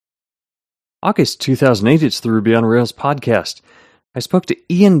August 2008, it's the Ruby on Rails podcast. I spoke to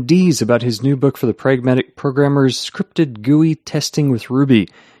Ian Dees about his new book for the pragmatic programmers, Scripted GUI Testing with Ruby.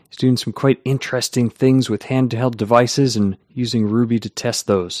 He's doing some quite interesting things with handheld devices and using Ruby to test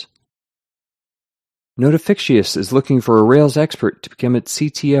those. Notifixious is looking for a Rails expert to become its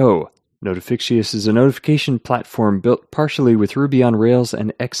CTO. Notifixious is a notification platform built partially with Ruby on Rails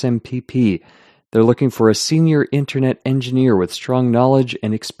and XMPP. They're looking for a senior internet engineer with strong knowledge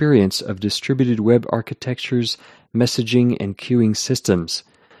and experience of distributed web architectures, messaging, and queuing systems.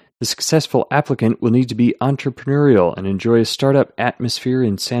 The successful applicant will need to be entrepreneurial and enjoy a startup atmosphere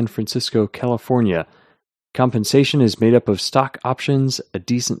in San Francisco, California. Compensation is made up of stock options, a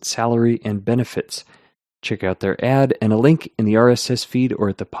decent salary, and benefits. Check out their ad and a link in the RSS feed or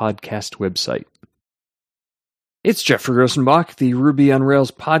at the podcast website. It's Jeffrey Grossenbach, the Ruby on Rails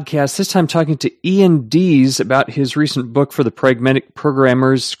podcast, this time talking to Ian Dees about his recent book for the pragmatic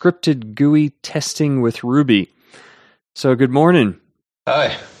programmers, Scripted GUI Testing with Ruby. So, good morning.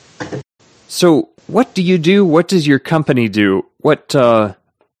 Hi. So, what do you do? What does your company do? What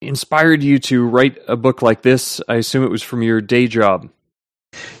inspired you to write a book like this? I assume it was from your day job.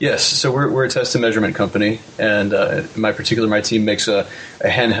 Yes, so we're a test and measurement company, and my team makes a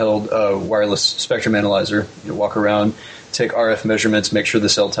handheld wireless spectrum analyzer. You walk around, take RF measurements, make sure the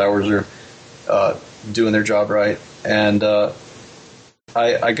cell towers are doing their job right. And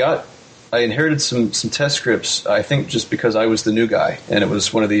I inherited some test scripts, I think just because I was the new guy, and it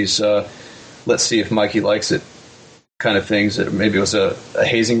was one of these let's see if Mikey likes it kind of things. Maybe it was a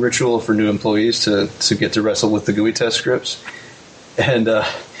hazing ritual for new employees to get to wrestle with the GUI test scripts. And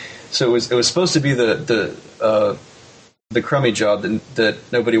so it was supposed to be the crummy job that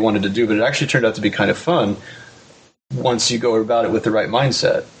nobody wanted to do, but it actually turned out to be kind of fun once you go about it with the right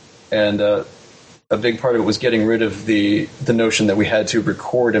mindset. And a big part of it was getting rid of the notion that we had to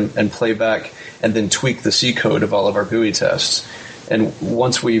record and play back and then tweak the C code of all of our GUI tests. And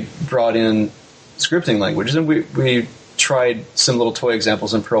once we brought in scripting languages, and we tried some little toy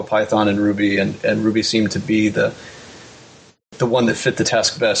examples in Perl, Python, and Ruby, and Ruby seemed to be the one that fit the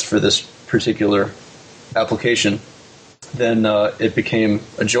task best for this particular application, then it became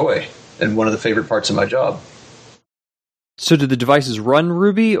a joy and one of the favorite parts of my job. So did the devices run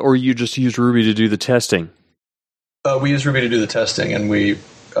Ruby, or you just use Ruby to do the testing? We use Ruby to do the testing, and we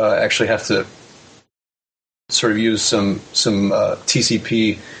actually have to sort of use some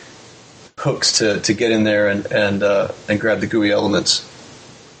TCP hooks to get in there and grab the GUI elements.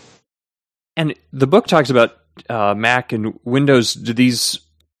 And the book talks about Mac and Windows. Do these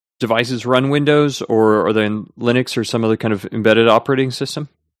devices run Windows, or are they in Linux or some other kind of embedded operating system?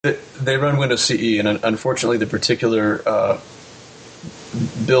 They run Windows CE, and unfortunately the particular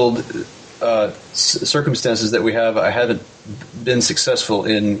build circumstances that we have, I haven't been successful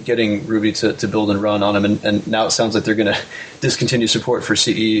in getting Ruby to build and run on them, and now it sounds like they're going to discontinue support for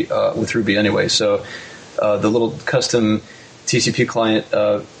CE with Ruby anyway. So the little custom TCP client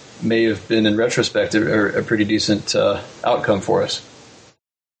may have been, in retrospect, a pretty decent outcome for us.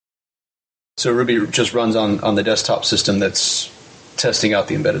 So Ruby just runs on the desktop system that's testing out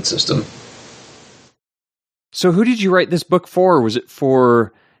the embedded system. So who did you write this book for? Was it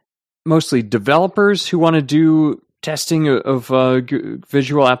for mostly developers who want to do testing of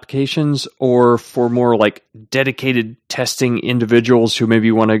visual applications, or for more like dedicated testing individuals who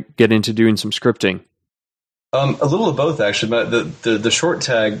maybe want to get into doing some scripting? A little of both, actually. But the short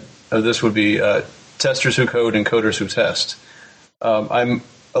tag of this would be testers who code and coders who test. I'm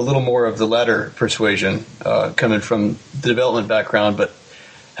a little more of the latter persuasion, coming from the development background, but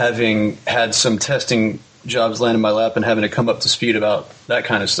having had some testing jobs land in my lap and having to come up to speed about that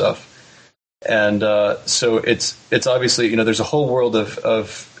kind of stuff. And so it's obviously, there's a whole world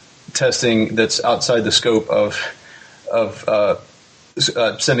of testing that's outside the scope of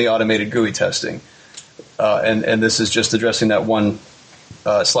semi-automated GUI testing. And this is just addressing that one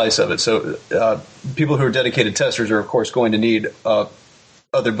slice of it. So people who are dedicated testers are, of course, going to need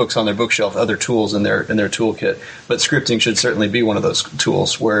other books on their bookshelf, other tools in their toolkit. But scripting should certainly be one of those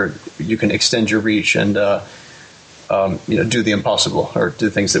tools where you can extend your reach and do the impossible, or do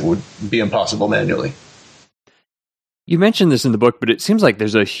things that would be impossible manually. You mentioned this in the book, but it seems like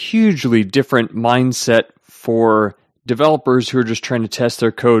there's a hugely different mindset for developers who are just trying to test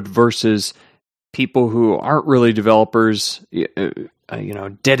their code versus people who aren't really developers,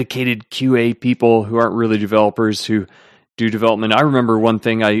 dedicated QA people who aren't really developers who do development. I remember one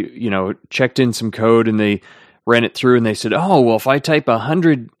thing, I checked in some code and they ran it through and they said, oh, well, if I type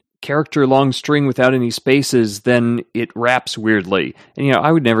 100 character long string without any spaces, then it wraps weirdly. And,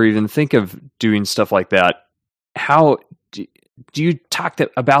 I would never even think of doing stuff like that. How do you talk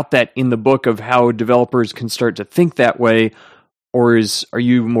about that in the book of how developers can start to think that way, or are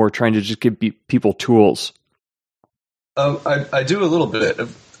you more trying to just give people tools? I do a little bit.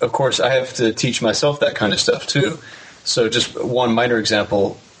 Of course, I have to teach myself that kind of stuff too. So just one minor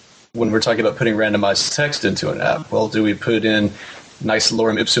example, when we're talking about putting randomized text into an app, well, do we put in nice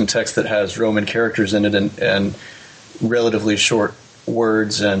lorem ipsum text that has Roman characters in it and relatively short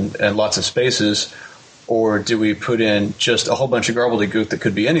words and lots of spaces? Or do we put in just a whole bunch of gobbledygook that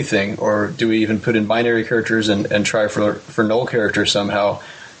could be anything? Or do we even put in binary characters and try for null characters somehow?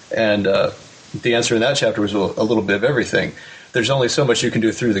 And the answer in that chapter was a little bit of everything. There's only so much you can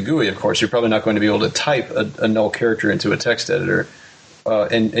do through the GUI, of course. You're probably not going to be able to type a null character into a text editor.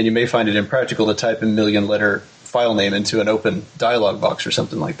 And you may find it impractical to type a million-letter file name into an open dialog box or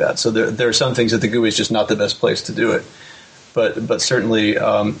something like that. So there are some things that the GUI is just not the best place to do it. But certainly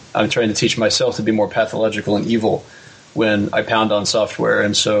I'm trying to teach myself to be more pathological and evil when I pound on software.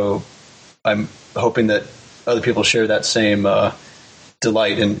 And so I'm hoping that other people share that same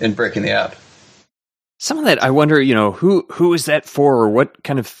delight in breaking the app. Some of that, I wonder, who is that for, or what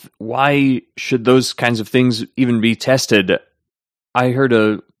kind of, why should those kinds of things even be tested? I go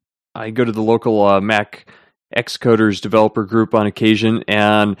to the local Mac Xcoders developer group on occasion,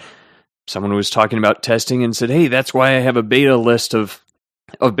 and someone was talking about testing and said, hey, that's why I have a beta list of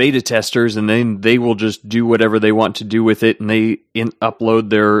beta testers, and then they will just do whatever they want to do with it, and they upload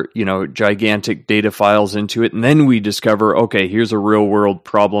their gigantic data files into it, and then we discover, okay, here's a real world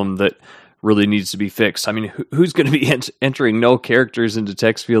problem that really needs to be fixed. I mean, who's going to be entering null characters into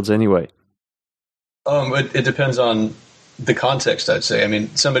text fields anyway? It depends on the context, I'd say. I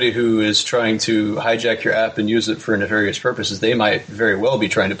mean, somebody who is trying to hijack your app and use it for nefarious purposes, they might very well be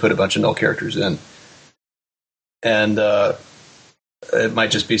trying to put a bunch of null characters in. And it might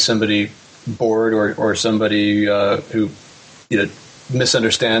just be somebody bored or somebody who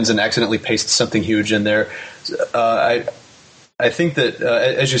misunderstands and accidentally pastes something huge in there. I think that,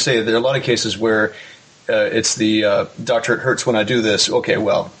 as you say, there are a lot of cases where it's the doctor, it hurts when I do this. Okay,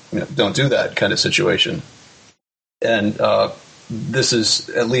 well, don't do that kind of situation. And this is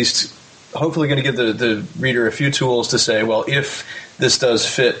at least hopefully going to give the reader a few tools to say, well, if this does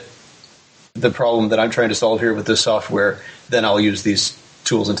fit the problem that I'm trying to solve here with this software, then I'll use these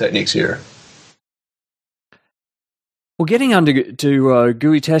tools and techniques here. Well, getting on to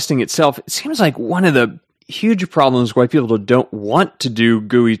GUI testing itself, it seems like one of the huge problems why people don't want to do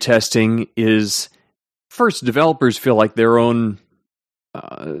GUI testing is, first, developers feel like their own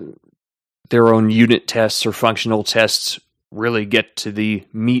unit tests or functional tests really get to the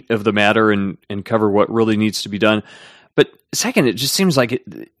meat of the matter and cover what really needs to be done. But second, it just seems like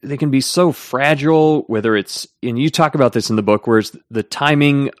they can be so fragile, whether it's, and you talk about this in the book, where it's the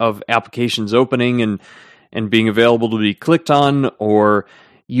timing of applications opening and being available to be clicked on, or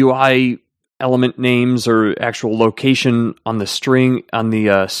UI element names or actual location on the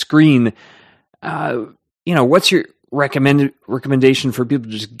screen. What's your recommendation for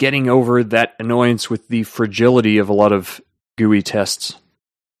people just getting over that annoyance with the fragility of a lot of GUI tests?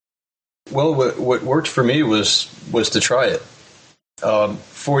 Well, what worked for me was to try it.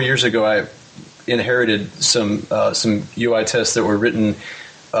 4 years ago, I inherited some UI tests that were written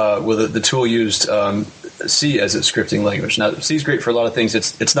with the tool used C as its scripting language. Now, C is great for a lot of things.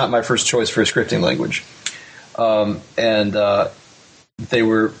 It's not my first choice for a scripting language, and they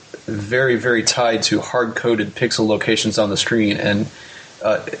were very, very tied to hard-coded pixel locations on the screen and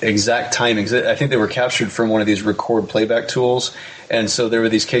exact timings. I think they were captured from one of these record playback tools. And so there were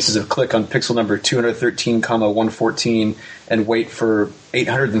these cases of click on pixel number 213, 114 and wait for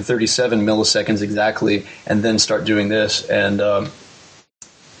 837 milliseconds exactly, and then start doing this. And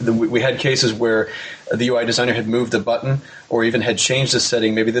we had cases where the UI designer had moved a button or even had changed the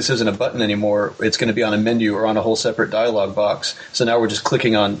setting. Maybe this isn't a button anymore. It's going to be on a menu or on a whole separate dialog box. So now we're just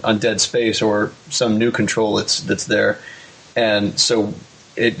clicking on dead space or some new control that's there. And so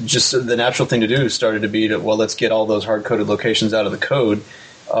it just, the natural thing to do started to be let's get all those hard-coded locations out of the code.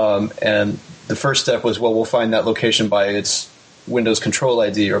 And the first step was, we'll find that location by its Windows control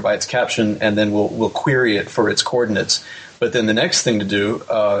ID or by its caption, and then we'll query it for its coordinates. But then the next thing to do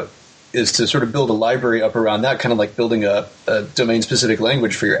is to sort of build a library up around that, kind of like building a domain-specific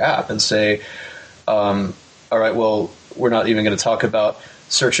language for your app, and say, all right, well, we're not even going to talk about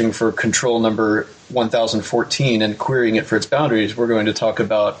searching for control number 1014 and querying it for its boundaries. We're going to talk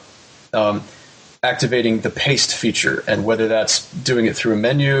about activating the paste feature, and whether that's doing it through a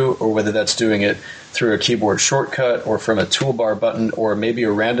menu or whether that's doing it through a keyboard shortcut or from a toolbar button or maybe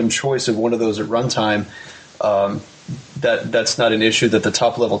a random choice of one of those at runtime. That's not an issue that the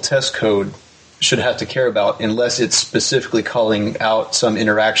top-level test code should have to care about unless it's specifically calling out some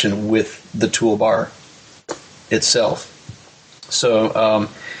interaction with the toolbar itself. So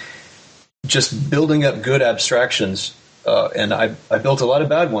just building up good abstractions, and I built a lot of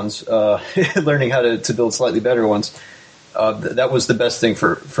bad ones, learning how to build slightly better ones. That was the best thing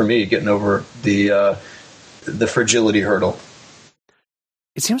for me, getting over the fragility hurdle.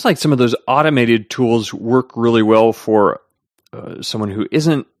 It seems like some of those automated tools work really well for someone who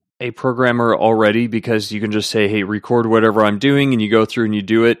isn't a programmer already, because you can just say, hey, record whatever I'm doing, and you go through and you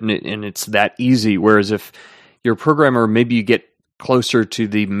do it, and it's that easy. Whereas if you're a programmer, maybe you get closer to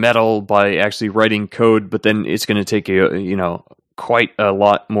the metal by actually writing code, but then it's going to take quite a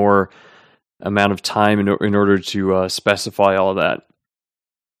lot more amount of time in order to specify all of that.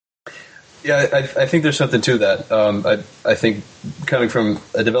 Yeah, I think there's something to that. I think coming from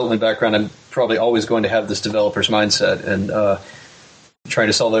a development background, I'm probably always going to have this developer's mindset and trying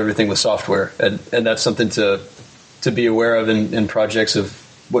to solve everything with software. And that's something to be aware of in projects, of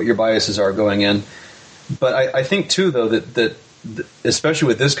what your biases are going in. But I think, too, though, that especially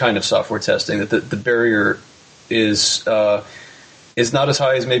with this kind of software testing, that the barrier is not as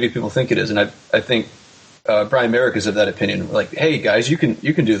high as maybe people think it is. And I think Brian Merrick is of that opinion. Like, hey, guys, you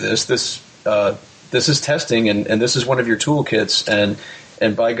can do this. This is testing, and this is one of your toolkits.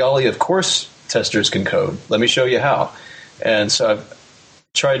 And by golly, of course, testers can code. Let me show you how. And so I've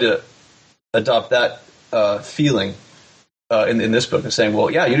tried to adopt that feeling in this book, of saying,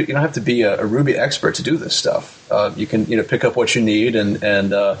 well, yeah, you don't have to be a Ruby expert to do this stuff. You can pick up what you need and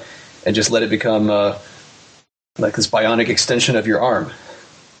just let it become like this bionic extension of your arm.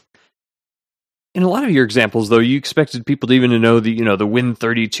 In a lot of your examples, though, you expected people to even know the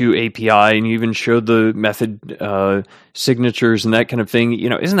Win32 API, and you even showed the method signatures and that kind of thing.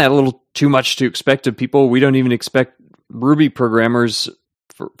 Isn't that a little too much to expect of people? We don't even expect Ruby programmers,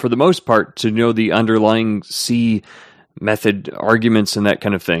 for the most part, to know the underlying C method arguments and that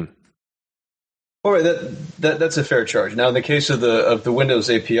kind of thing. All right, that's a fair charge. Now, in the case of the Windows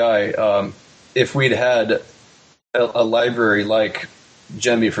API, if we'd had a library like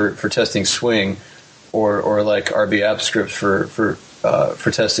Gemi for testing swing, or like RB AppScript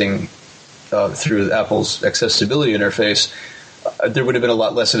for testing through Apple's accessibility interface, there would have been a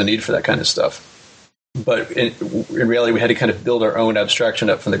lot less of a need for that kind of stuff. But in reality, we had to kind of build our own abstraction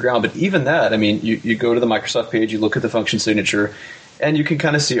up from the ground. But even that, I mean, you go to the Microsoft page, you look at the function signature, and you can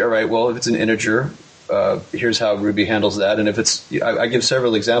kind of see, all right, well, if it's an integer, here's how Ruby handles that. And if it's, I give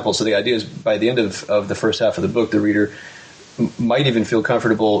several examples. So the idea is, by the end of the first half of the book, the reader might even feel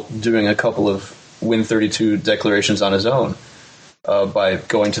comfortable doing a couple of Win32 declarations on his own by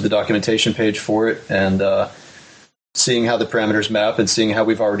going to the documentation page for it and seeing how the parameters map and seeing how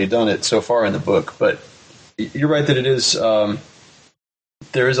we've already done it so far in the book. But you're right that it is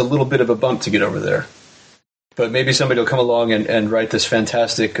there is a little bit of a bump to get over there. But maybe somebody will come along and write this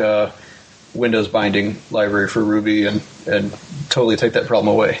fantastic Windows binding library for Ruby and totally take that problem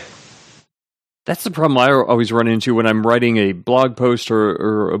away. That's the problem I always run into when I'm writing a blog post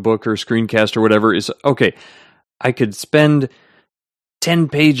or a book or screencast or whatever is, okay, I could spend 10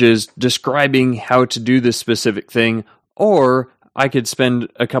 pages describing how to do this specific thing, or I could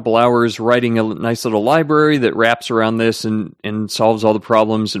spend a couple hours writing a nice little library that wraps around this and solves all the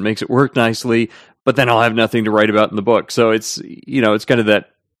problems and makes it work nicely, but then I'll have nothing to write about in the book. So it's, it's kind of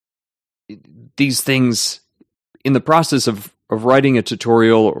that, these things, in the process of writing a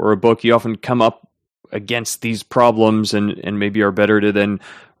tutorial or a book, you often come up against these problems and maybe are better to then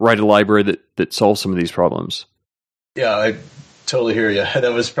write a library that solves some of these problems. Yeah, I totally hear you.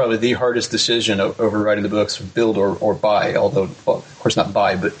 That was probably the hardest decision over writing the books, build or buy, although, well, of course not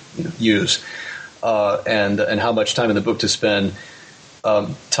buy, but use, and how much time in the book to spend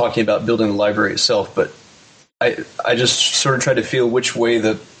talking about building the library itself. But I just sort of tried to feel which way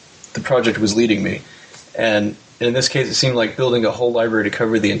the project was leading me. And in this case, it seemed like building a whole library to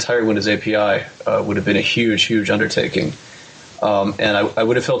cover the entire Windows API would have been a huge, huge undertaking. And I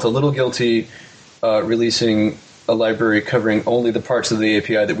would have felt a little guilty releasing a library covering only the parts of the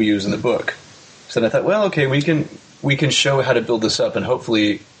API that we use in the book. So then I thought, well, okay, we can show how to build this up and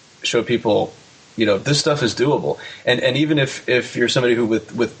hopefully show people, this stuff is doable. And even if you're somebody who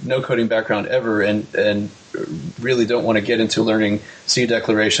with no coding background ever and really don't want to get into learning C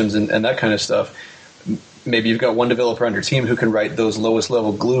declarations and that kind of stuff, maybe you've got one developer on your team who can write those lowest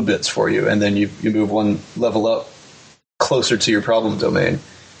level glue bits for you, and then you move one level up closer to your problem domain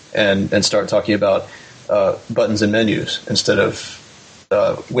and start talking about buttons and menus instead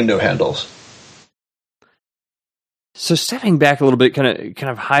of window handles. So stepping back a little bit, kind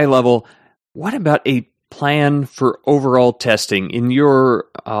of high level, what about a plan for overall testing in your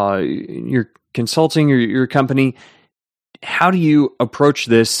consulting or your company, how do you approach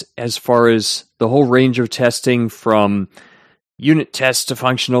this as far as the whole range of testing from unit tests to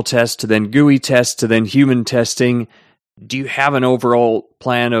functional tests to then GUI tests to then human testing? Do you have an overall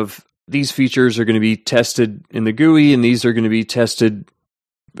plan of these features are going to be tested in the GUI and these are going to be tested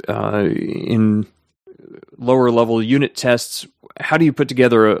in lower level unit tests? How do you put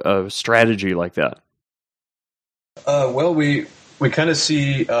together a strategy like that? Well, we kind of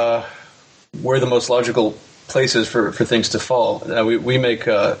see where the most logical places for things to fall. We make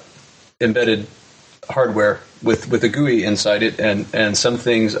embedded hardware with a GUI inside it, and some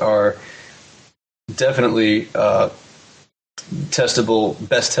things are definitely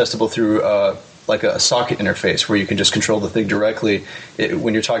best testable through like a socket interface where you can just control the thing directly.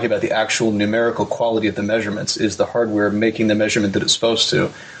 When you're talking about the actual numerical quality of the measurements, is the hardware making the measurement that it's supposed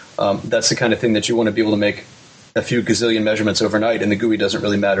to? That's the kind of thing that you want to be able to make a few gazillion measurements overnight, and the GUI doesn't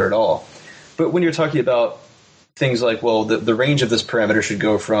really matter at all. But when you're talking about things like, well, the range of this parameter should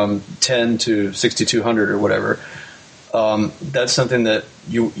go from 10 to 6200 or whatever, that's something that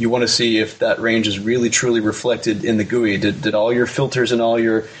you want to see if that range is really truly reflected in the GUI. Did all your filters and all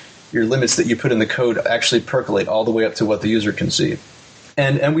your limits that you put in the code actually percolate all the way up to what the user can see?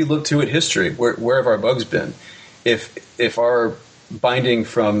 And we look to at history. Where have our bugs been? If our binding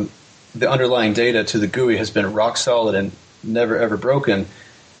from the underlying data to the GUI has been rock solid and never ever broken,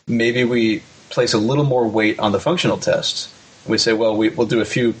 maybe we place a little more weight on the functional tests. We say, well, we'll do a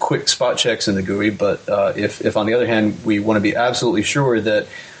few quick spot checks in the GUI, but if on the other hand we want to be absolutely sure that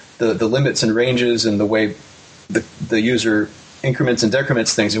the limits and ranges and the way the user increments and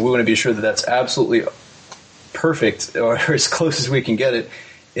decrements things, and we want to be sure that that's absolutely perfect or as close as we can get it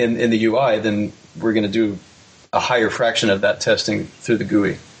in the UI, then we're going to do a higher fraction of that testing through the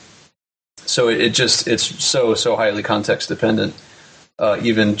GUI. So it's so highly context dependent.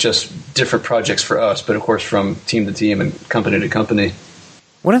 Even just different projects for us, but of course from team to team and company to company.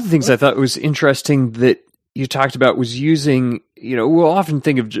 One of the things I thought was interesting that you talked about was using, we'll often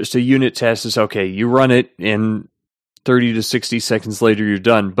think of just a unit test as, okay, you run it and 30 to 60 seconds later you're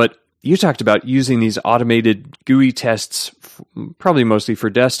done. But you talked about using these automated GUI tests, probably mostly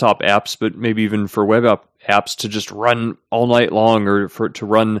for desktop apps, but maybe even for web apps to just run all night long or to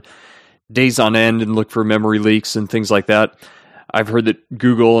run days on end and look for memory leaks and things like that. I've heard that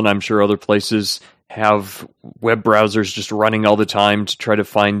Google and I'm sure other places have web browsers just running all the time to try to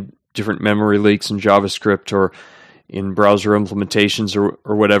find different memory leaks in JavaScript or in browser implementations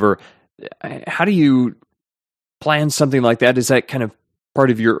or whatever. How do you plan something like that? Is that kind of part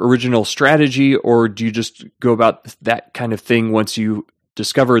of your original strategy, or do you just go about that kind of thing once you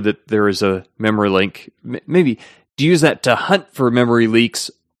discover that there is a memory leak? Maybe do you use that to hunt for memory leaks,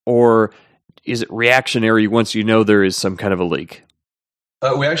 or is it reactionary once you know there is some kind of a leak?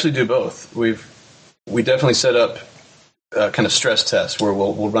 We actually do both. We definitely set up kind of stress tests where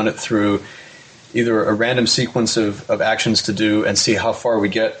we'll run it through either a random sequence of actions to do and see how far we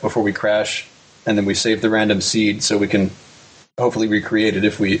get before we crash, and then we save the random seed so we can hopefully recreate it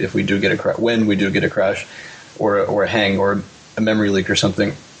if we do get a crash, when we do get a crash or a hang or a memory leak or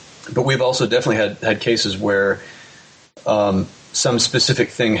something. But we've also definitely had cases where some specific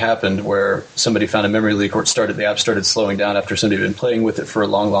thing happened where somebody found a memory leak, or the app started slowing down after somebody had been playing with it for a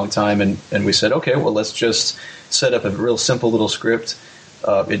long, long time, and we said, okay, well, let's just set up a real simple little script.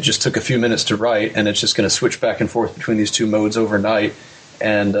 It just took a few minutes to write, and it's just going to switch back and forth between these two modes overnight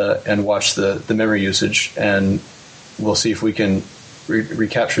and watch the memory usage, and we'll see if we can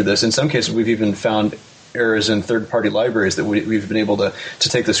recapture this. In some cases, we've even found errors in third-party libraries that we've been able to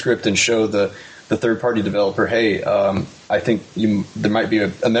take the script and show the third-party developer, hey, I think there might be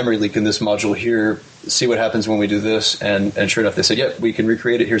a memory leak in this module here. See what happens when we do this. And sure enough, they said, yep, we can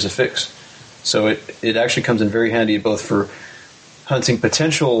recreate it. Here's a fix. So it actually comes in very handy both for hunting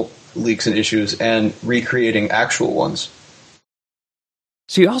potential leaks and issues and recreating actual ones.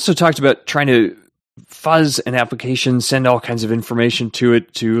 So you also talked about trying to fuzz an application, send all kinds of information to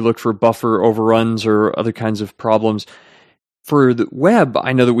it to look for buffer overruns or other kinds of problems. For the web,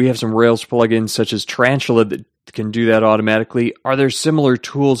 I know that we have some Rails plugins such as Tarantula that can do that automatically. Are there similar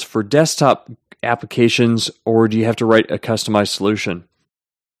tools for desktop applications, or do you have to write a customized solution?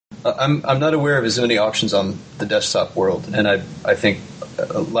 I'm not aware of as many options on the desktop world, and I think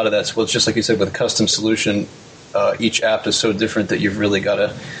a lot of that's, well, it's just like you said, with a custom solution, each app is so different that you've really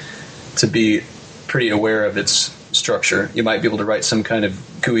got to be pretty aware of its structure. You might be able to write some kind of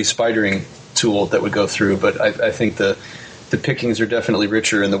GUI spidering tool that would go through, but I think the pickings are definitely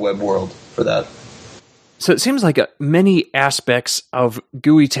richer in the web world for that. So it seems like many aspects of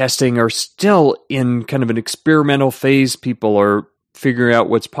GUI testing are still in kind of an experimental phase. People are figuring out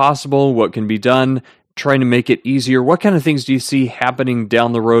what's possible, what can be done, trying to make it easier. What kind of things do you see happening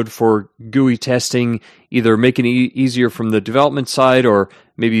down the road for GUI testing, either making it easier from the development side or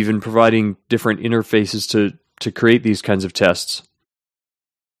maybe even providing different interfaces to create these kinds of tests?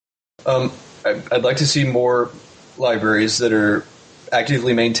 I'd like to see more libraries that are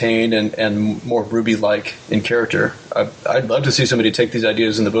actively maintained and more Ruby-like in character. I'd love to see somebody take these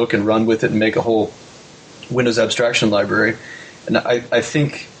ideas in the book and run with it and make a whole Windows abstraction library. And I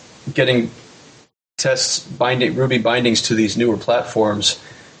think getting Ruby bindings to these newer platforms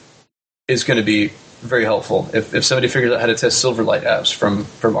is going to be very helpful. If somebody figures out how to test Silverlight apps from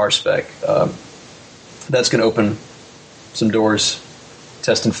RSpec, that's going to open some doors.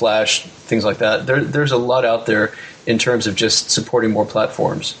 Test in Flash, things like that. There's a lot out there in terms of just supporting more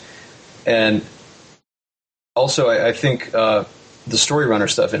platforms. And also, I think the story runner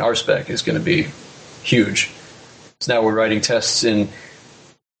stuff in RSpec is going to be huge. So now we're writing tests in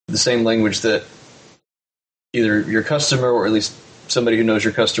the same language that either your customer or at least somebody who knows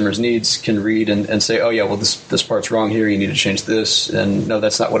your customer's needs can read and say, oh yeah, well this part's wrong here, you need to change this, and no,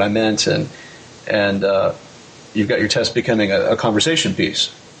 that's not what I meant, and you've got your test becoming a conversation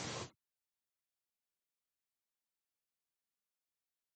piece